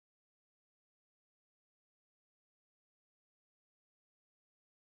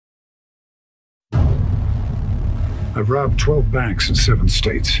I've robbed 12 banks in 7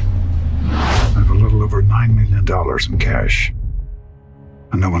 states. I have a little over $9 million in cash.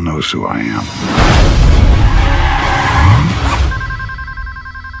 And no one knows who I am.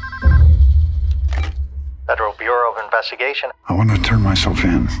 Federal Bureau of Investigation. I want to turn myself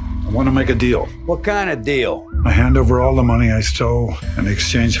in. I want to make a deal. What kind of deal? I hand over all the money I stole in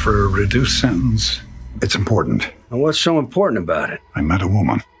exchange for a reduced sentence. It's important. And what's so important about it? I met a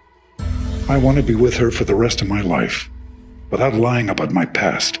woman. I want to be with her for the rest of my life, without lying about my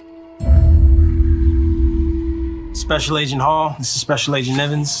past. Special Agent Hall, this is Special Agent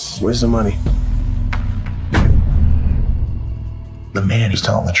Evans. Where's the money? The man is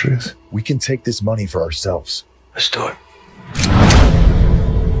telling the truth. We can take this money for ourselves. Let's do it.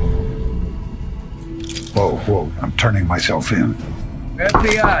 Whoa, I'm turning myself in.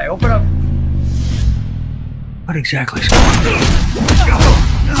 FBI, open up. What exactly is going on?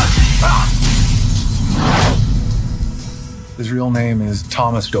 His real name is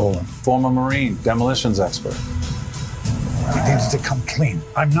Thomas Dolan, former Marine, demolitions expert. We needed to come clean.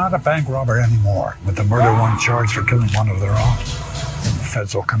 I'm not a bank robber anymore. With the murder one charged for killing one of their own. The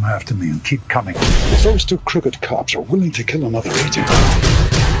feds will come after me and keep coming. If those 2 crooked cops are willing to kill another agent,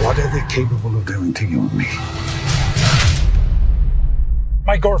 what are they capable of doing to you and me?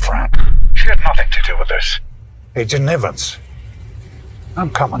 My girlfriend, she had nothing to do with this. Agent Evans, I'm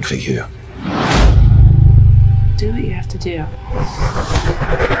coming for you. Do what you have to do.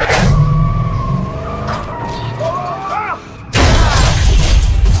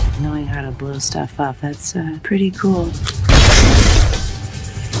 Knowing how to blow stuff up, that's pretty cool.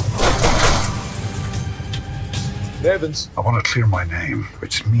 Evans. I want to clear my name,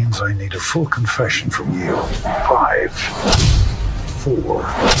 which means I need a full confession from you. 5, 4,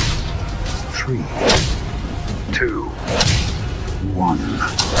 3, 2, 1.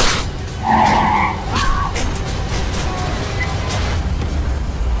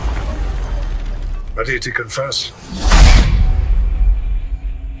 Ready to confess?